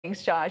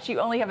Thanks, Josh.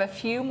 You only have a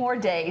few more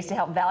days to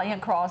help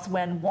Valiant Cross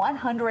win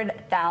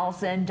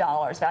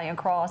 $100,000. Valiant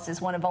Cross is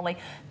one of only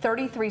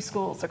 33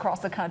 schools across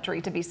the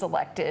country to be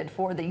selected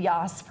for the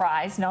Yass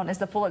Prize, known as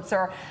the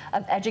Pulitzer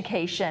of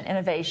Education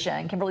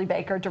Innovation. Kimberly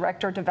Baker,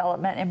 Director of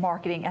Development and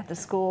Marketing at the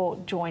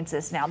school, joins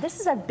us now. This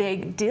is a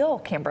big deal,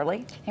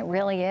 Kimberly. It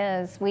really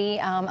is. We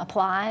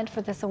applied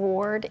for this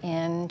award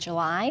in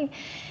July.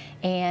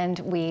 And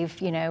we've,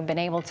 been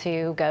able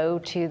to go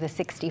to the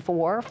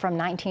 64 from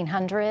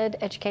 1,900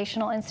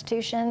 educational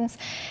institutions,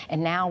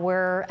 and now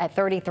we're at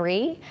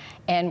 33,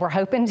 and we're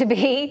hoping to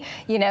be,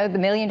 the $1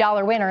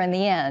 million winner in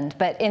the end.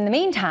 But in the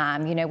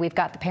meantime, we've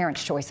got the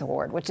Parents' Choice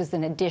Award, which is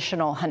an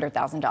additional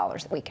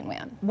 $100,000 that we can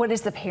win. What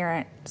is the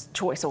Parents'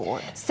 Choice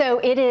Award? So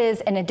it is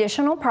an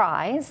additional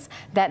prize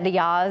that the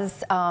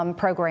Yass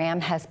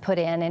program has put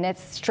in, and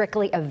it's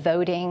strictly a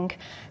voting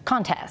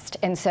contest.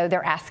 And so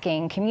they're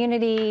asking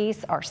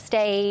communities, our state,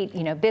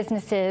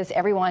 businesses,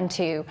 everyone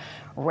to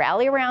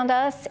rally around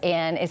us,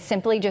 and it's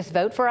simply just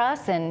vote for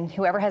us, and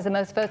whoever has the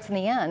most votes in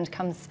the end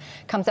comes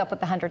up with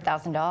the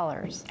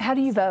 $100,000. How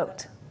do you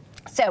vote?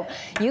 So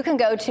you can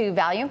go to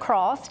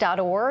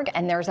valiantcross.org,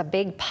 and there's a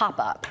big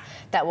pop-up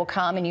that will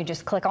come, and you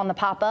just click on the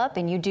pop-up,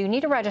 and you do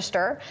need to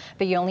register,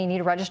 but you only need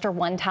to register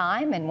one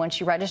time, and once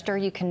you register,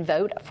 you can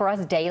vote for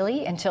us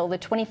daily until the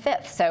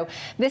 25th. So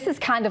this is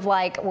kind of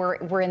like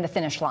we're in the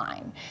finish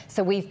line.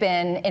 So we've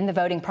been in the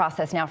voting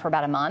process now for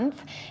about a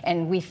month,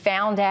 and we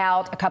found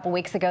out a couple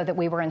weeks ago that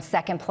we were in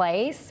second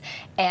place,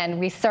 and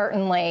we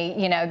certainly,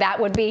 that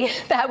would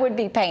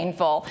be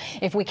painful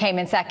if we came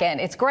in second.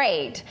 It's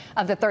great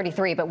of the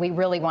 33, but we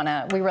really want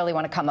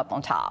to come up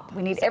on top.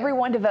 We need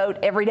everyone to vote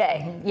every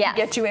day. Yes.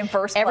 Get you in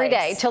first every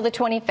place. day till the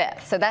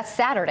 25th. So that's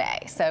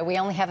Saturday. So we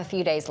only have a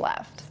few days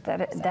left.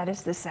 That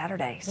is this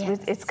Saturday. So yes.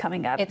 It's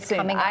coming up. It's soon.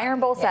 coming up. Iron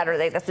Bowl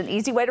Saturday. That's an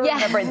easy way to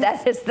remember it.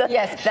 That is the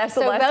that's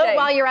the so last vote day.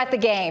 while you're at the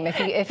game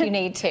if you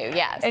need to.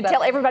 Yes. And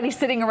tell everybody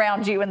sitting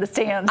around you in the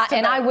stands.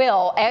 And I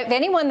will. If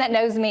anyone that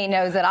knows me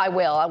knows that I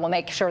will. I will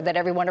make sure that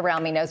everyone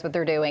around me knows what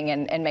they're doing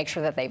and make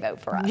sure that they vote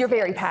for us. You're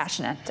very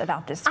passionate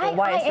about this school.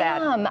 Why is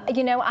that? I am.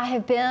 I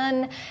have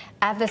been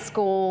at the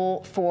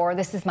school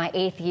this is my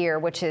 8th year,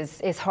 which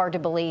is hard to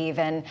believe.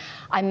 And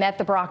I met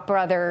the Brock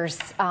brothers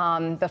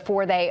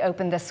before they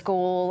opened the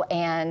school,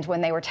 and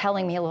when they were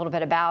telling me a little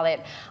bit about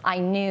it, I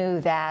knew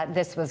that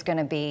this was going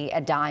to be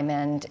a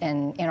diamond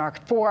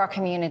for our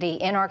community,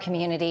 in our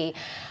community.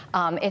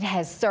 It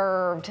has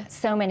served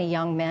so many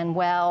young men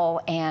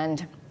well,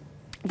 and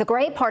the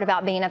great part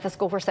about being at the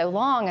school for so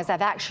long is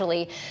I've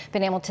actually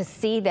been able to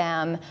see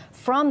them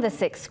from the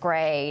 6th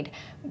grade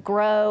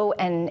grow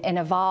and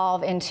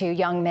evolve into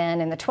young men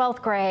in the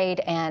 12th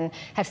grade, and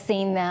have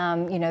seen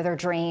them, their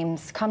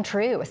dreams come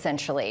true,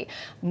 essentially.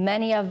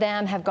 Many of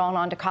them have gone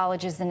on to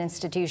colleges and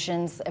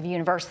institutions of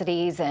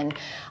universities, and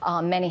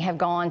many have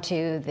gone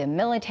to the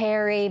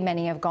military,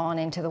 many have gone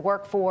into the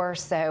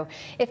workforce. So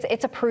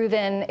it's a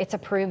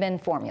proven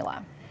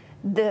formula.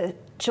 The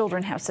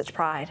children have such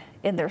pride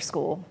in their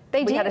school.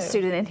 We had a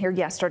student in here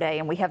yesterday,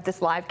 and we have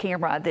this live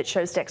camera that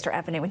shows Dexter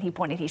Avenue,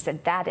 and he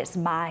said, "That is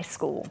my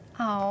school."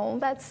 Oh,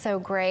 that's so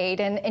great.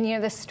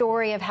 And the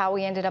story of how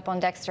we ended up on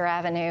Dexter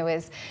Avenue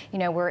is,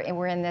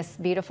 we're in this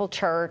beautiful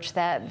church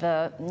that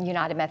the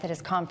United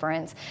Methodist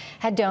Conference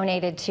had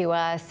donated to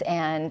us,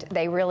 and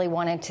they really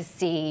wanted to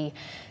see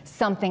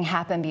something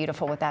happen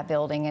beautiful with that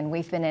building. And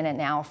we've been in it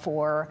now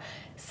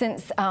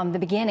since the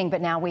beginning,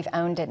 but now we've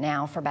owned it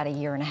now for about a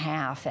year and a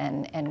half,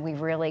 and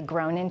we've really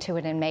grown into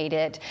it and made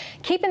it,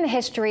 keeping the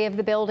history of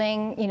the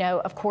building,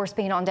 of course,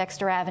 being on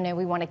Dexter Avenue,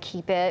 we want to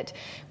keep it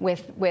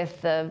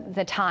with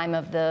the time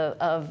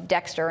of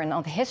Dexter and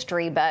all the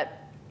history, but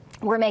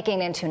we're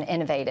making it into an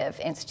innovative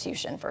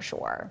institution for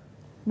sure.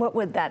 What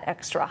would that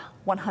extra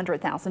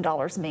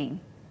 $100,000 mean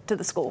to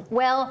the school?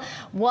 Well,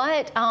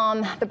 what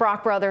the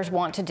Brock brothers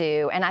want to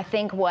do, and I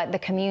think what the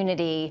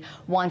community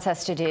wants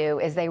us to do,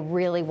 is they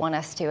really want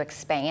us to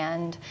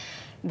expand.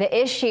 The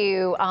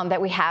issue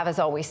that we have is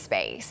always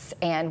space,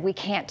 and we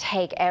can't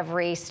take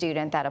every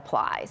student that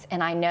applies.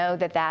 And I know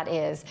that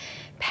is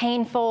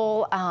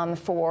painful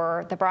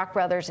for the Brock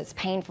brothers. It's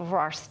painful for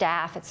our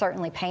staff. It's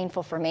certainly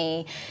painful for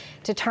me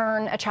to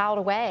turn a child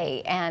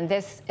away. And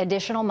this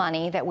additional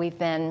money that we've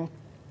been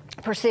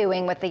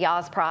pursuing with the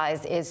Yass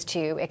Prize is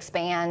to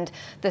expand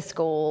the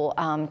school,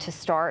 to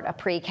start a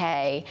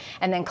pre-K,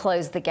 and then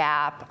close the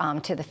gap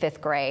to the 5th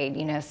grade,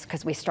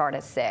 because we start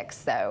at 6.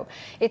 So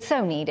it's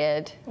so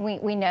needed.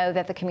 We know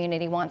that the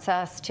community wants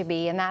us to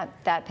be in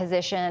that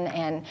position,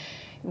 and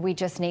we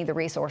just need the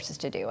resources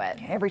to do it.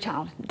 Every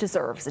child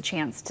deserves a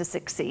chance to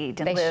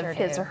succeed and They live sure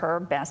his or her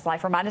best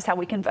life. Remind us how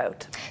we can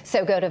vote.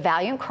 So go to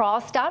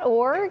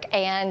valiantcross.org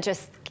and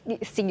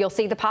you'll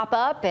see the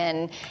pop-up,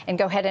 and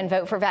go ahead and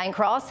vote for Valiant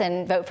Cross,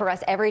 and vote for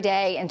us every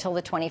day until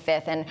the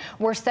 25th. And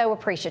we're so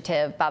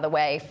appreciative, by the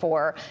way,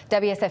 for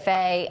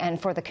WSFA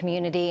and for the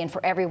community and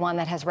for everyone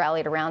that has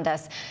rallied around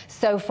us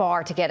so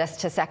far to get us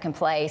to second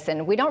place.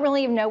 And we don't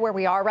really even know where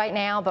we are right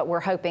now, but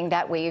we're hoping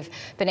that we've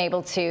been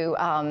able to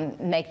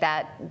make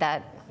that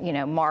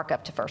mark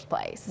up to first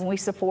place. We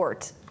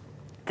support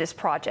this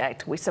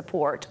project, we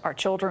support our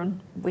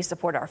children, we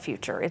support our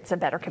future. It's a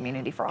better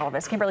community for all of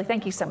us. Kimberly,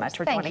 thank you so much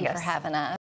for joining us. Thank you for having us.